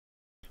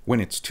When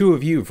it's two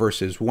of you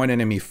versus one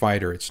enemy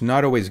fighter, it's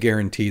not always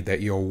guaranteed that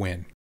you'll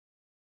win.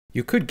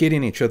 You could get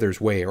in each other's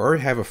way or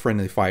have a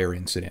friendly fire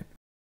incident.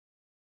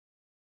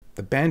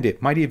 The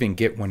bandit might even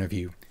get one of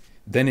you.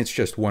 Then it's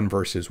just 1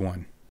 versus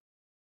 1.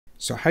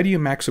 So how do you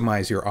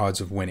maximize your odds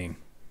of winning?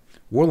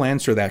 We'll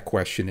answer that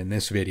question in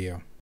this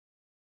video.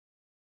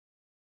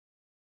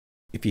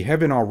 If you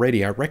haven't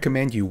already, I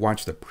recommend you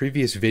watch the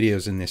previous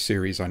videos in this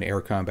series on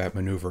air combat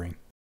maneuvering.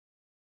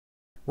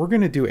 We're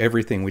going to do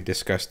everything we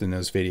discussed in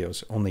those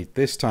videos, only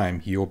this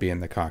time you'll be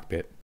in the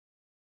cockpit.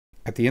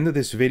 At the end of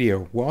this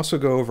video, we'll also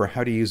go over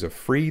how to use a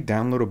free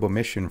downloadable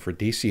mission for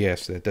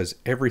DCS that does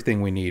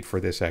everything we need for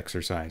this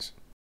exercise.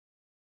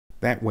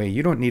 That way,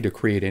 you don't need to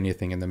create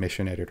anything in the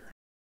mission editor.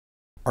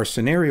 Our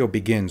scenario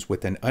begins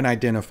with an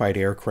unidentified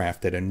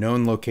aircraft at a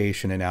known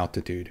location and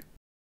altitude.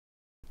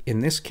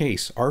 In this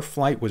case, our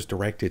flight was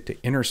directed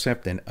to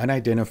intercept an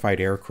unidentified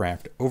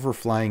aircraft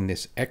overflying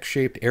this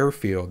X-shaped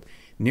airfield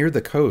near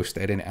the coast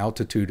at an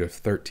altitude of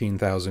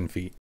 13,000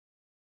 feet.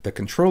 The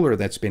controller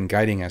that's been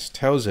guiding us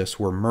tells us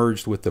we're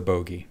merged with the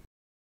bogey.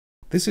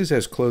 This is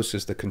as close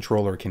as the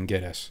controller can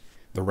get us.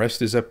 The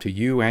rest is up to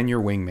you and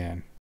your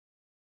wingman.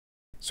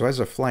 So as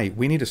a flight,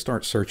 we need to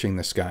start searching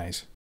the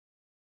skies.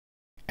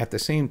 At the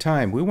same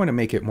time, we want to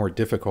make it more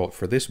difficult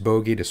for this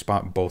bogey to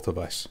spot both of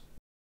us.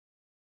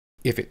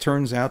 If it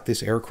turns out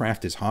this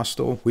aircraft is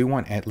hostile, we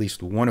want at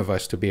least one of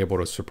us to be able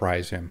to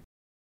surprise him.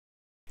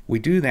 We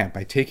do that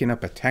by taking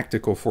up a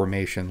tactical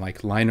formation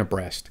like line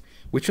abreast,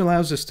 which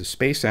allows us to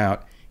space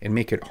out and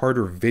make it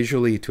harder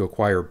visually to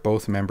acquire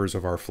both members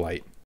of our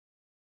flight.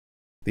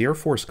 The Air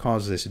Force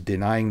calls this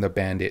denying the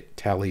bandit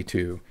tally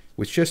 2,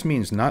 which just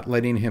means not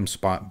letting him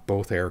spot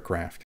both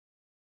aircraft.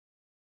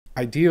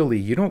 Ideally,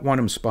 you don't want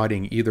him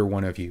spotting either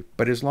one of you,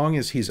 but as long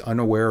as he's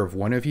unaware of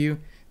one of you,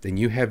 then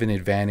you have an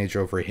advantage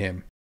over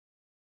him.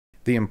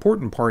 The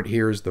important part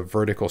here is the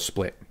vertical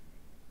split.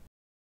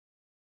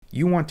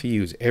 You want to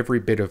use every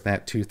bit of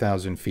that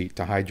 2,000 feet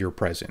to hide your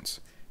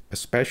presence,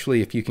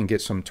 especially if you can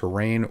get some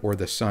terrain or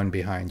the sun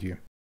behind you.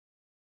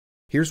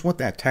 Here's what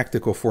that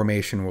tactical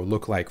formation will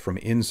look like from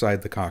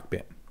inside the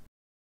cockpit.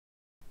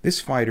 This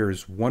fighter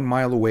is 1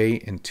 mile away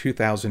and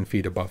 2,000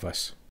 feet above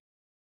us.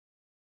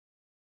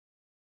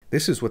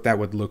 This is what that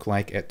would look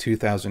like at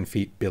 2,000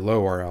 feet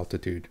below our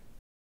altitude.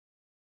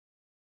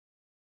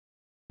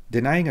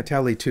 Denying a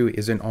tally 2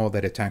 isn't all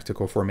that a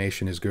tactical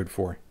formation is good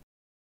for.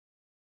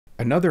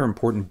 Another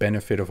important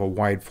benefit of a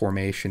wide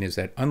formation is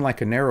that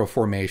unlike a narrow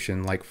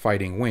formation like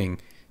fighting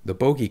wing, the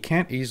bogey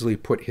can't easily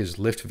put his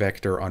lift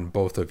vector on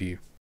both of you.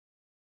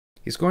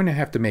 He's going to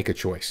have to make a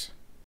choice.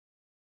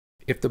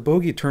 If the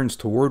bogey turns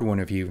toward one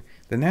of you,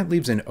 then that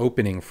leaves an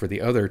opening for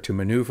the other to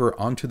maneuver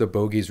onto the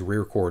bogey's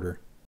rear quarter.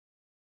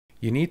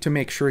 You need to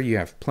make sure you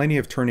have plenty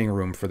of turning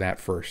room for that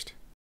first.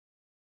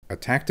 A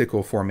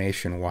tactical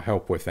formation will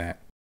help with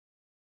that.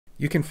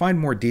 You can find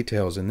more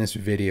details in this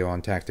video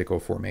on tactical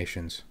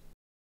formations.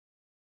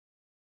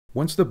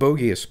 Once the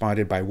bogey is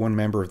spotted by one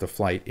member of the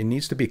flight, it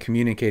needs to be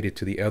communicated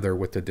to the other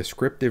with a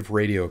descriptive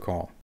radio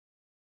call.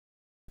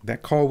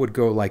 That call would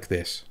go like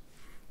this: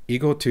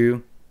 Eagle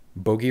 2,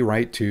 bogey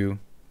right 2,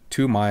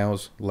 2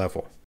 miles,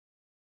 level.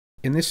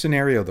 In this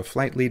scenario, the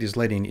flight lead is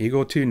letting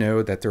Eagle 2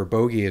 know that their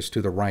bogey is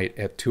to the right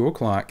at 2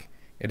 o'clock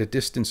at a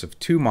distance of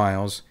 2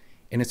 miles,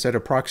 and it's at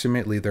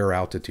approximately their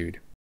altitude.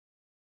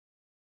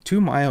 2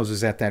 miles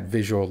is at that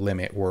visual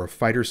limit where a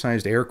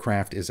fighter-sized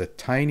aircraft is a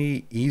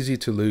tiny,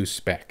 easy-to-lose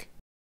speck.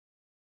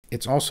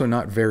 It's also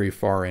not very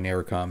far in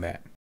air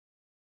combat.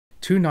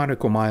 2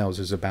 nautical miles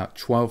is about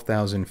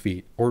 12,000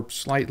 feet, or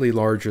slightly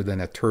larger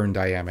than a turn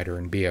diameter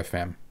in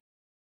BFM.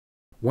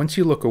 Once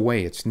you look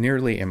away, it's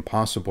nearly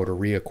impossible to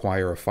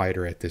reacquire a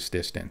fighter at this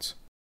distance.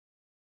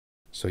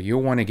 So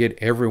you'll want to get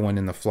everyone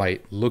in the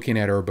flight looking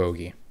at our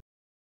bogey.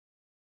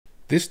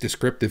 This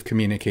descriptive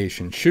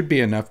communication should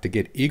be enough to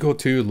get Eagle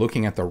 2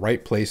 looking at the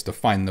right place to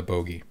find the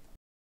bogey.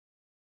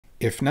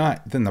 If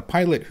not, then the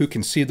pilot who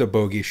can see the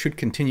bogey should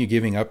continue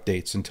giving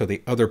updates until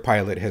the other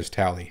pilot has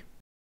tally.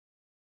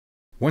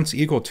 Once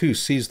Eagle 2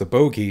 sees the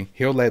bogey,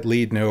 he'll let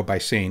lead know by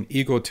saying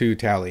Eagle 2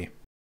 tally.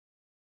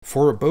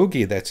 For a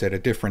bogey that's at a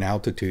different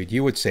altitude,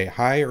 you would say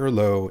high or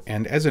low,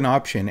 and as an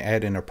option,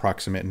 add an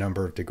approximate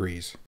number of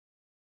degrees.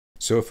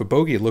 So if a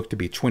bogey looked to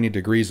be 20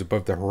 degrees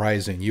above the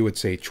horizon, you would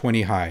say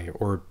 20 high,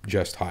 or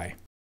just high.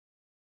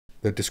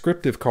 The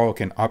descriptive call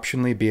can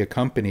optionally be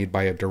accompanied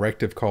by a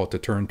directive call to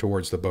turn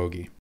towards the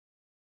bogey.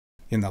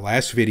 In the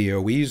last video,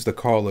 we used the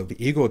call of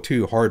Eagle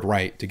 2 hard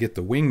right to get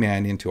the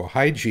wingman into a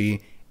high G,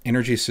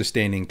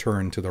 energy-sustaining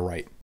turn to the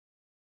right.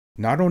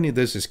 Not only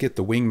does this get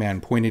the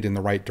wingman pointed in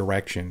the right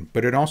direction,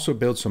 but it also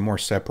builds some more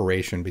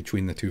separation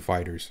between the two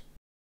fighters.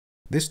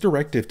 This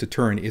directive to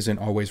turn isn't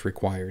always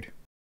required.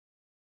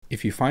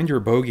 If you find your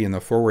bogey in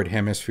the forward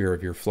hemisphere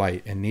of your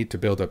flight and need to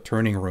build up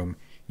turning room,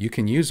 you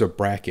can use a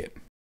bracket.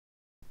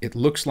 It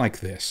looks like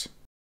this.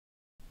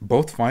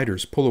 Both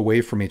fighters pull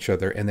away from each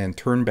other and then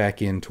turn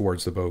back in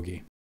towards the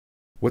bogey.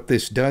 What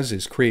this does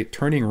is create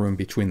turning room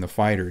between the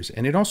fighters,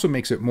 and it also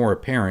makes it more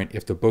apparent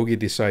if the bogey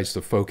decides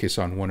to focus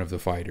on one of the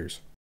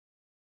fighters.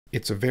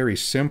 It's a very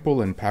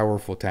simple and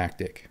powerful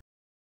tactic.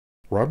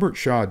 Robert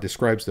Shaw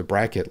describes the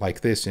bracket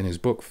like this in his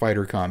book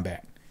Fighter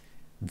Combat.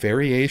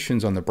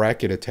 Variations on the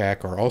bracket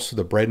attack are also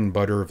the bread and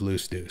butter of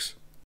loose deuce.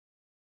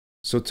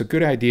 So it's a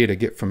good idea to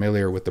get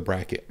familiar with the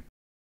bracket.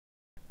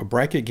 A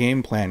bracket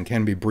game plan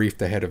can be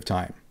briefed ahead of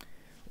time,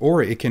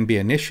 or it can be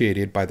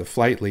initiated by the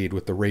flight lead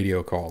with the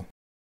radio call.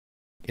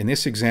 In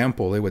this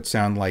example, it would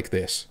sound like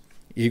this: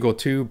 Eagle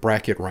 2,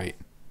 bracket right.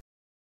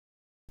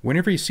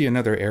 Whenever you see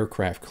another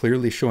aircraft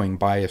clearly showing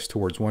bias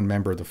towards one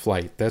member of the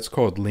flight, that's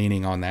called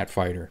leaning on that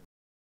fighter.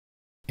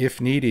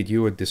 If needed,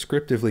 you would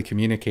descriptively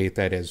communicate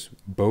that as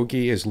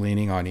bogey is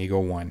leaning on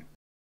Eagle 1.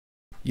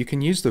 You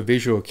can use the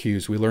visual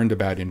cues we learned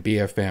about in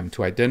BFM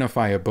to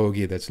identify a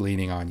bogey that's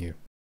leaning on you.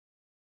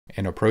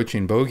 An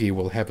approaching bogey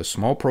will have a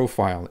small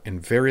profile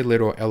and very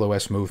little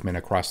LOS movement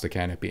across the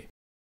canopy.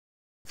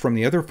 From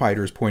the other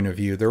fighter's point of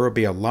view, there will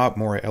be a lot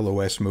more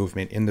LOS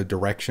movement in the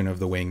direction of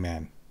the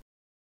wingman.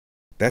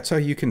 That's how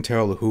you can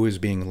tell who is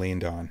being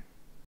leaned on.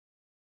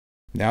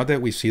 Now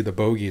that we see the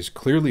bogey is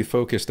clearly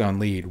focused on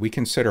lead, we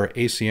can set our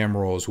ACM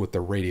rolls with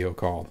the radio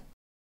call.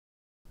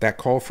 That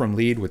call from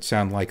lead would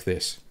sound like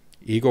this: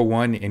 Eagle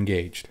 1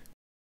 engaged.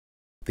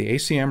 The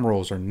ACM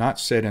rolls are not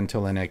set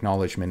until an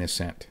acknowledgement is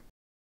sent.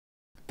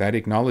 That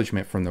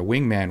acknowledgement from the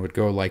wingman would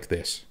go like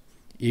this: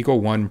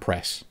 Eagle 1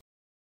 press.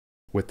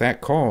 With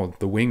that call,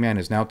 the wingman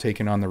has now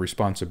taken on the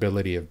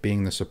responsibility of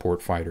being the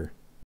support fighter.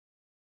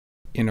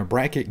 In a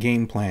bracket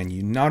game plan,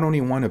 you not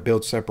only want to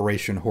build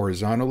separation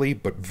horizontally,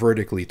 but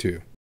vertically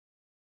too.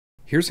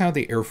 Here's how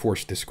the Air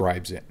Force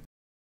describes it.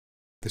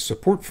 The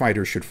support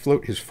fighter should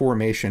float his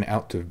formation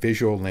out to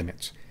visual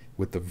limits,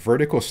 with the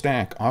vertical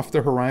stack off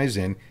the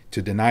horizon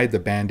to deny the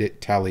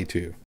bandit tally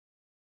 2.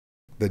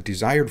 The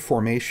desired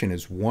formation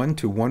is 1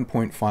 to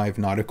 1.5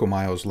 nautical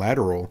miles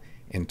lateral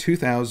and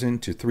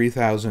 2,000 to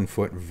 3,000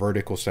 foot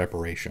vertical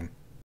separation.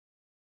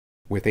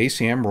 With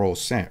ACM rolls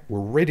set,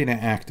 we're ready to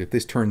act if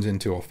this turns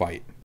into a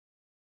fight.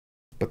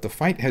 But the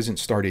fight hasn't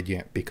started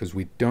yet because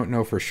we don't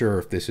know for sure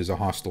if this is a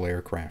hostile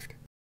aircraft.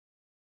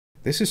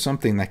 This is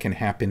something that can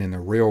happen in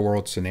a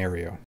real-world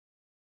scenario.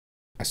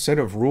 A set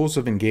of rules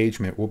of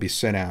engagement will be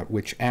set out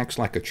which acts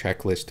like a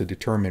checklist to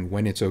determine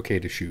when it's okay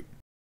to shoot.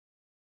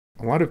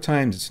 A lot of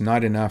times it's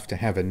not enough to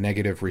have a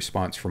negative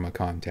response from a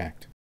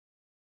contact.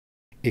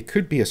 It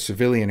could be a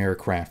civilian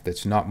aircraft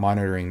that's not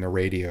monitoring the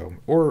radio,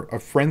 or a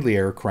friendly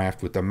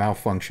aircraft with a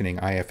malfunctioning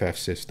IFF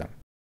system.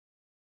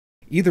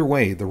 Either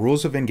way, the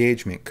rules of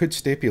engagement could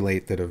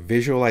stipulate that a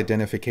visual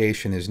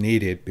identification is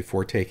needed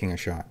before taking a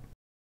shot.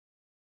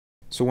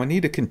 So we'll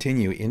need to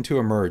continue into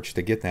a merge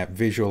to get that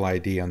visual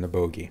ID on the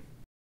bogey.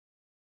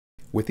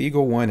 With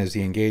Eagle 1 as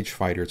the engaged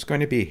fighter, it's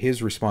going to be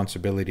his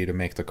responsibility to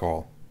make the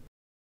call.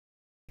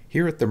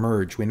 Here at the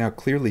merge, we now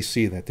clearly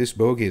see that this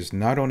bogey is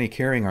not only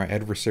carrying our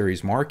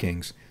adversary's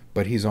markings,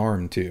 but he's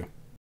armed too.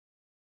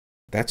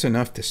 That's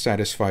enough to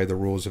satisfy the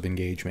rules of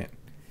engagement.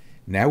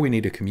 Now we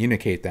need to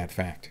communicate that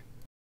fact.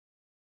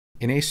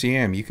 In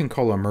ACM, you can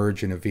call a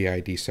merge and a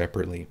VID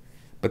separately,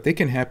 but they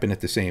can happen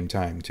at the same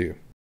time too.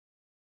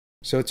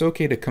 So it's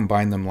okay to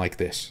combine them like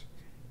this: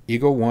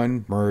 Eagle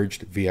 1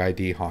 merged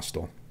VID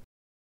hostile.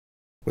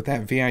 With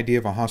that VID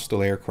of a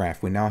hostile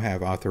aircraft, we now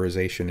have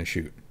authorization to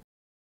shoot.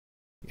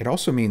 It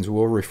also means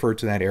we'll refer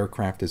to that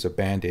aircraft as a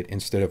bandit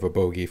instead of a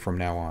bogey from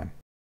now on.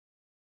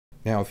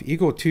 Now, if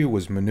Eagle 2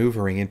 was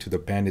maneuvering into the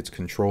bandit's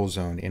control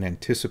zone in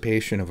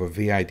anticipation of a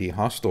VID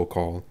hostile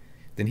call,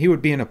 then he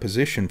would be in a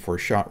position for a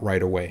shot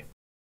right away.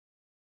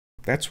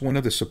 That's one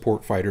of the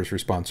support fighter's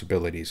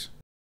responsibilities.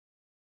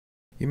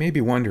 You may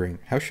be wondering,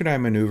 how should I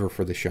maneuver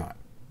for the shot?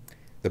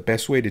 The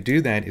best way to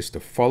do that is to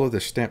follow the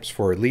steps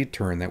for a lead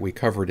turn that we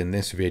covered in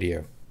this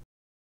video.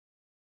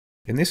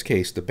 In this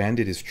case, the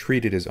bandit is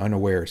treated as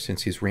unaware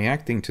since he's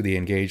reacting to the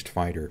engaged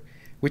fighter,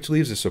 which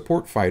leaves the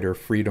support fighter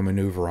free to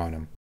maneuver on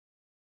him.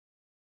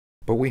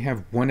 But we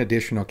have one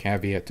additional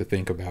caveat to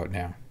think about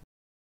now.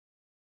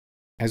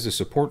 As a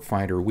support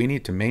fighter, we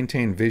need to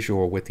maintain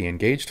visual with the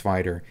engaged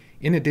fighter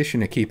in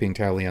addition to keeping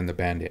tally on the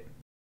bandit.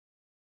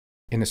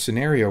 In a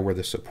scenario where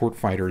the support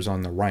fighter is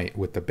on the right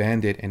with the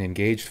bandit and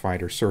engaged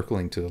fighter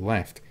circling to the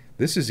left,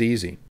 this is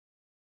easy.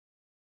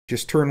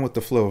 Just turn with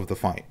the flow of the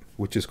fight,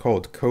 which is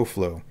called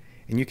co-flow,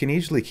 and you can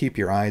easily keep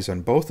your eyes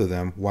on both of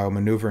them while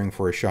maneuvering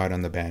for a shot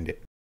on the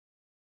bandit.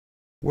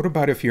 What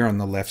about if you're on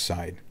the left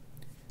side?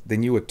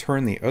 Then you would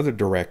turn the other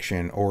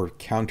direction or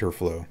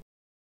counterflow.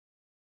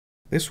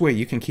 This way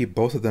you can keep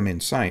both of them in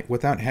sight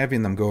without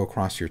having them go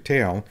across your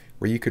tail,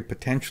 where you could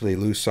potentially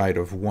lose sight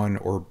of one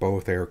or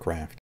both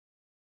aircraft.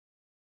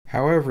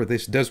 However,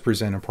 this does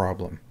present a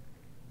problem.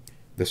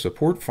 The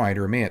support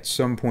fighter may at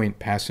some point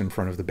pass in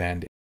front of the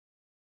bandit.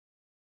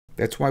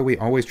 That's why we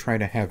always try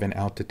to have an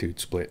altitude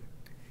split.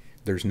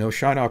 There's no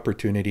shot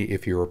opportunity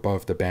if you're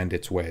above the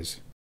bandit's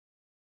WES.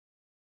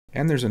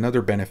 And there's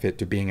another benefit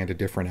to being at a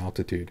different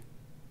altitude.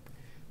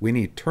 We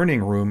need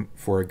turning room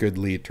for a good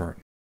lead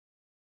turn.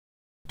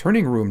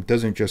 Turning room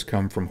doesn't just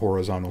come from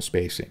horizontal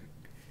spacing.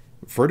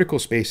 Vertical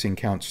spacing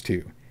counts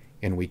too,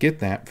 and we get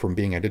that from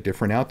being at a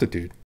different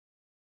altitude.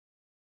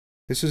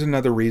 This is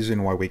another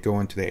reason why we go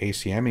into the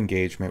ACM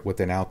engagement with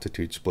an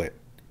altitude split.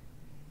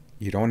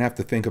 You don't have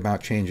to think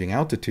about changing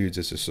altitudes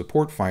as a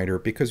support fighter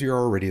because you're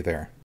already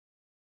there.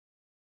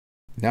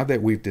 Now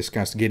that we've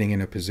discussed getting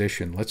in a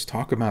position, let's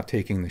talk about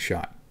taking the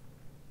shot.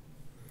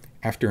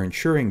 After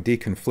ensuring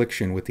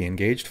deconfliction with the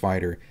engaged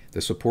fighter,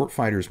 the support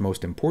fighter's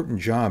most important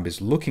job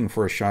is looking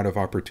for a shot of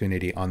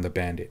opportunity on the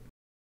bandit.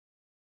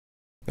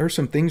 There are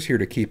some things here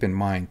to keep in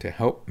mind to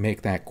help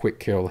make that quick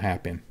kill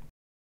happen.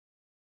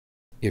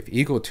 If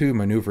Eagle 2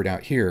 maneuvered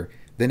out here,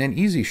 then an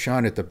easy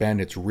shot at the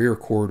bandit's rear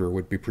quarter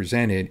would be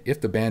presented if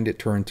the bandit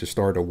turned to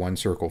start a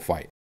one-circle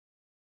fight.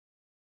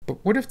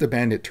 But what if the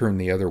bandit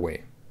turned the other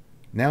way?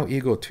 Now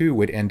Eagle 2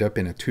 would end up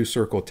in a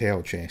two-circle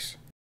tail chase.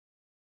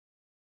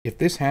 If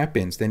this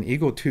happens, then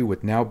Eagle 2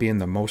 would now be in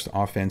the most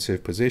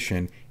offensive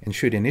position and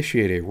should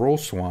initiate a role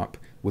swap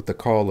with the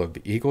call of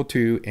Eagle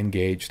 2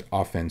 engaged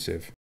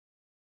offensive.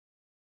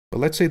 But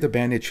let's say the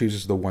bandit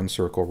chooses the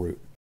one-circle route.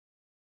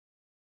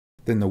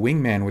 Then the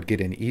wingman would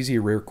get an easy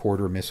rear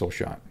quarter missile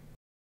shot.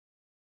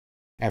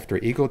 After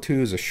Eagle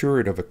 2 is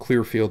assured of a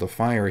clear field of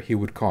fire, he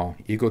would call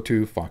Eagle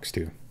 2 Fox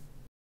 2.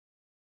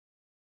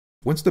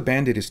 Once the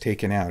bandit is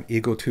taken out,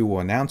 Eagle 2 will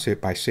announce it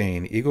by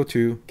saying Eagle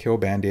 2, kill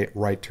bandit,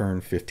 right turn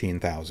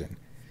 15,000.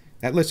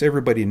 That lets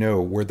everybody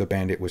know where the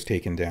bandit was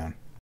taken down.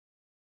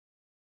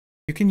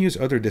 You can use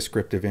other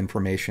descriptive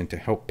information to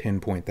help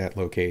pinpoint that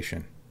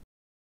location.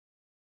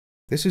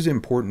 This is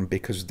important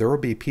because there will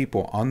be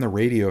people on the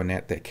radio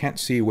net that can't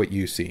see what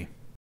you see.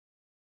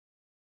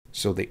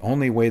 So the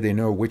only way they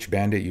know which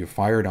bandit you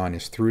fired on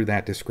is through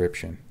that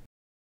description.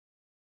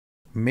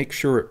 Make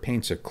sure it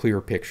paints a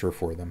clear picture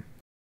for them.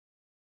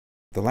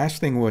 The last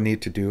thing we'll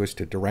need to do is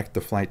to direct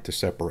the flight to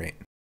separate.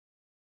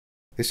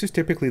 This is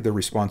typically the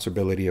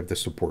responsibility of the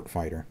support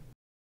fighter.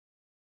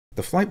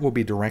 The flight will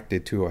be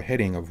directed to a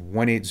heading of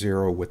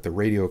 180 with the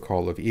radio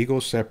call of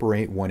Eagle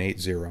Separate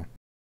 180.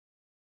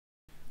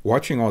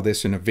 Watching all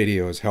this in a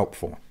video is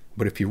helpful,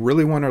 but if you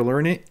really want to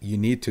learn it, you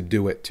need to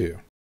do it too.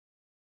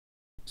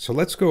 So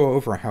let's go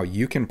over how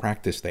you can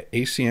practice the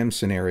ACM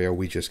scenario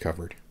we just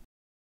covered.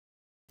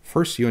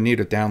 First, you'll need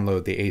to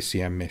download the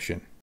ACM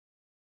mission.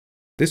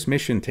 This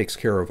mission takes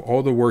care of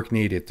all the work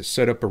needed to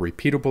set up a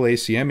repeatable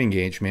ACM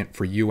engagement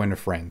for you and a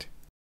friend.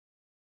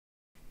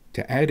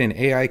 To add an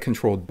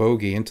AI-controlled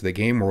bogey into the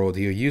game world,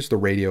 you'll use the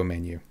radio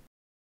menu.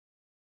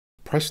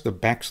 Press the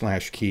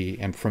 # key,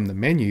 and from the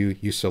menu,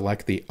 you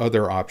select the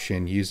Other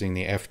option using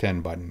the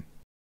F10 button.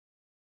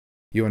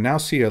 You will now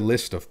see a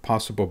list of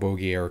possible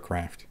bogey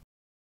aircraft.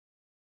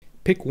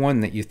 Pick one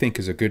that you think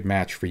is a good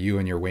match for you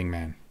and your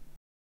wingman.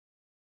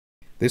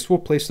 This will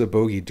place the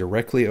bogey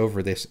directly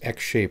over this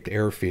X-shaped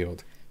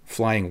airfield,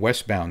 flying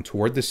westbound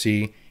toward the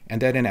sea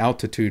and at an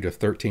altitude of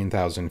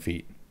 13,000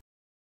 feet.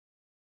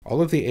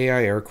 All of the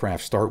AI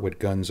aircraft start with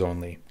guns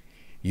only.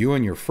 You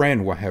and your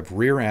friend will have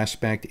rear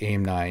aspect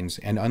AIM-9s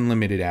and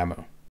unlimited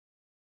ammo.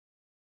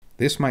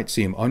 This might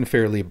seem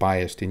unfairly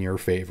biased in your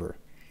favor.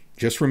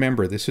 Just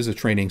remember, this is a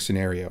training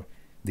scenario.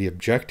 The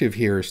objective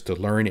here is to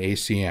learn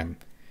ACM,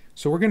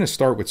 so we're going to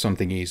start with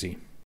something easy.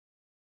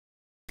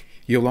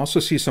 You'll also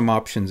see some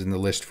options in the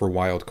list for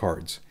wild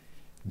cards.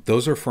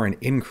 Those are for an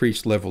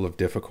increased level of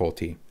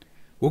difficulty.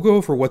 We'll go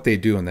over what they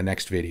do in the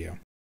next video.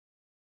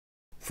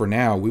 For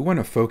now, we want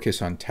to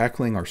focus on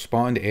tackling our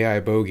spawned AI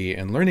bogey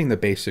and learning the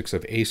basics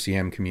of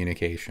ACM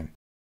communication.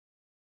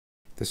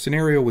 The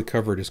scenario we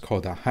covered is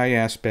called a high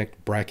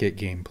aspect bracket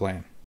game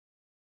plan.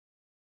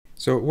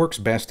 So it works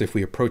best if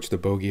we approach the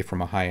bogey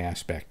from a high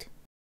aspect.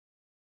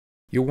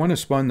 You'll want to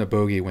spawn the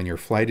bogey when your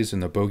flight is in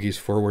the bogey's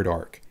forward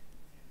arc,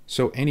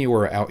 so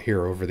anywhere out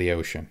here over the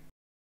ocean.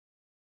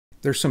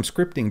 There's some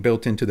scripting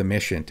built into the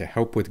mission to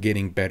help with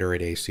getting better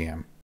at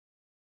ACM.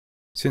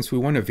 Since we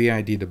want to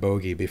VID the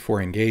bogey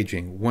before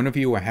engaging, one of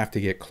you will have to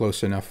get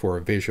close enough for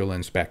a visual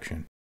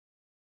inspection.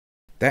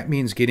 That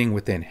means getting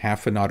within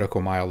half a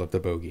nautical mile of the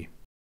bogey.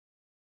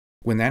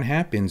 When that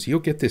happens, you'll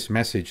get this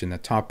message in the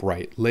top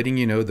right letting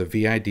you know the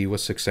VID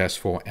was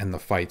successful and the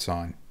fight's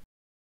on.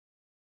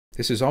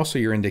 This is also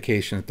your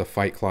indication that the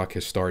fight clock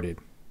has started.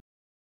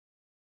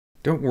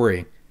 Don't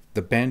worry,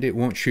 the bandit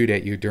won't shoot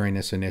at you during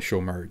this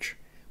initial merge,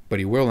 but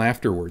he will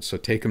afterwards, so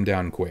take him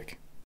down quick.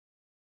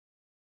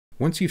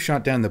 Once you've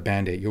shot down the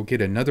bandit, you'll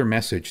get another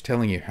message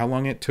telling you how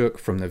long it took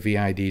from the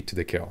VID to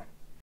the kill.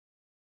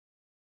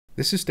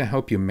 This is to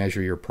help you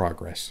measure your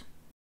progress.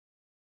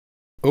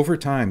 Over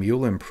time,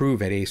 you'll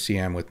improve at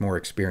ACM with more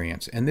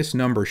experience, and this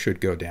number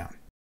should go down.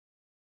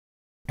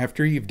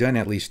 After you've done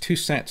at least 2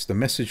 sets, the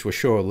message will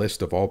show a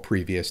list of all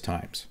previous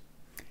times.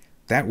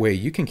 That way,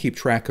 you can keep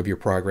track of your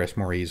progress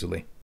more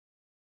easily.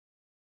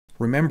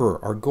 Remember,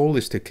 our goal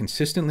is to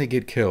consistently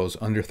get kills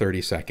under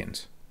 30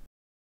 seconds.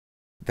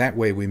 That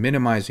way, we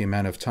minimize the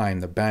amount of time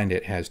the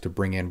bandit has to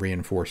bring in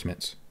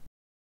reinforcements.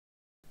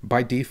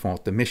 By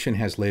default, the mission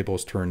has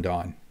labels turned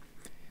on.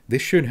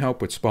 This should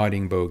help with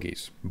spotting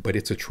bogeys, but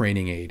it's a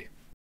training aid.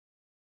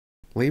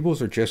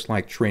 Labels are just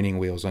like training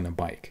wheels on a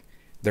bike.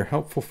 They're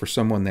helpful for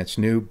someone that's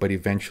new, but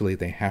eventually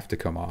they have to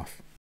come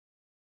off.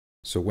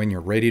 So when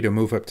you're ready to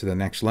move up to the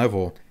next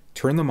level,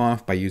 Turn them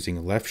off by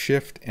using left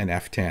shift and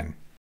F10.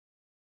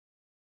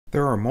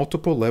 There are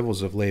multiple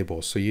levels of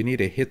labels, so you need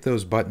to hit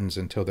those buttons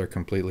until they're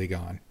completely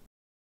gone.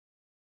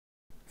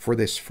 For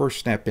this first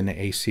step in the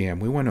ACM,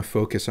 we want to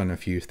focus on a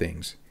few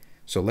things.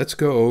 So let's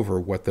go over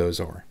what those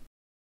are.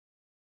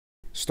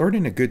 Start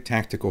in a good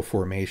tactical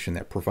formation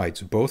that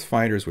provides both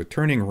fighters with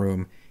turning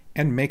room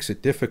and makes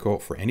it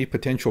difficult for any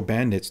potential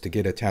bandits to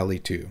get a tally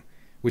 2,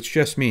 which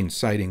just means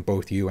sighting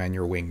both you and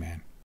your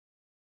wingman.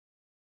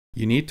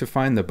 You need to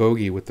find the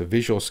bogey with the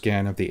visual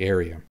scan of the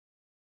area.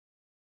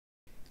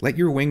 Let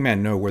your wingman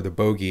know where the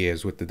bogey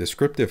is with the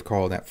descriptive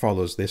call that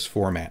follows this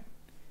format.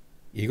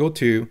 Eagle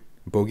 2,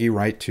 bogey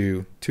right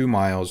 2, 2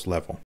 miles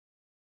level.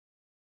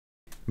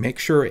 Make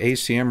sure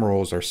ACM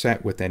rolls are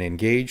set with an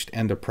engaged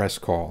and a press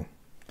call.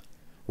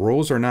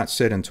 Rolls are not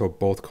set until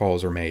both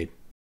calls are made.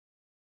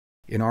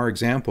 In our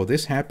example,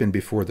 this happened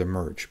before the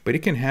merge, but it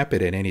can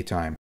happen at any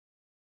time.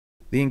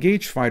 The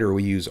engaged fighter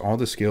will use all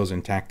the skills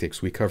and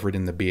tactics we covered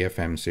in the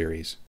BFM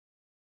series.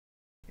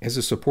 As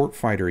a support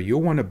fighter,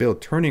 you'll want to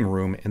build turning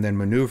room and then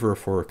maneuver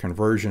for a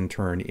conversion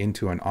turn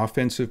into an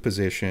offensive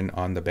position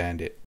on the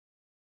bandit.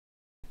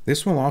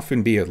 This will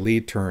often be a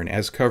lead turn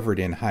as covered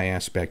in high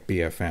aspect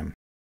BFM.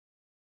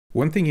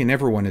 One thing you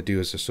never want to do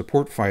as a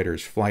support fighter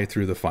is fly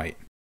through the fight.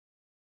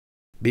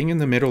 Being in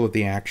the middle of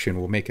the action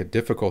will make it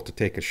difficult to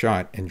take a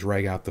shot and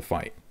drag out the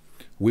fight.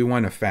 We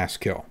want a fast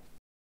kill.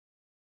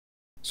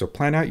 So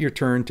plan out your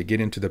turn to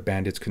get into the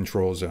bandit's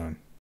control zone.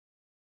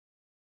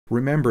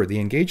 Remember, the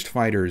engaged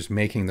fighter is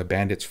making the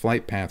bandit's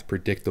flight path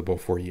predictable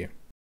for you.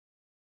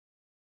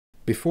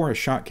 Before a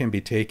shot can be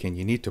taken,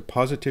 you need to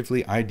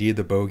positively ID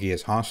the bogey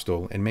as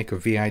hostile and make a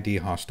VID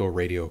hostile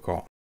radio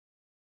call.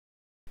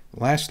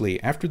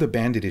 Lastly, after the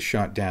bandit is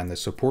shot down, the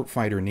support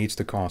fighter needs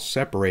to call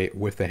separate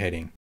with the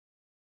heading.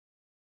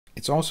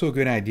 It's also a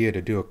good idea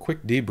to do a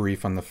quick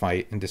debrief on the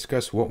fight and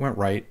discuss what went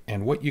right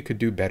and what you could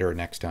do better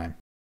next time.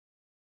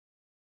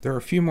 There are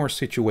a few more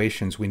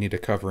situations we need to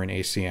cover in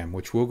ACM,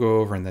 which we'll go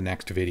over in the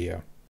next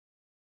video.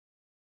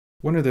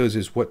 One of those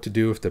is what to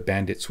do if the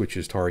bandit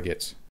switches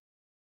targets.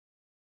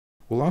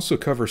 We'll also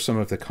cover some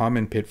of the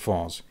common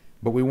pitfalls,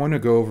 but we want to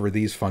go over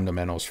these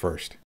fundamentals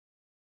first.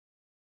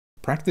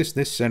 Practice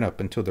this setup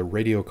until the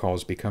radio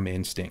calls become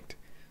instinct.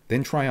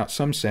 Then try out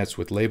some sets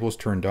with labels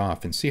turned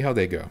off and see how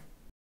they go.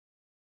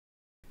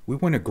 We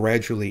want to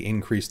gradually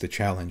increase the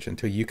challenge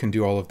until you can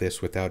do all of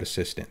this without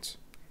assistance.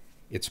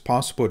 It's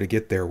possible to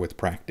get there with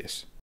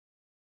practice.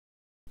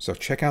 So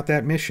check out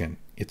that mission.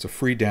 It's a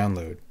free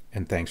download,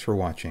 and thanks for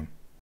watching.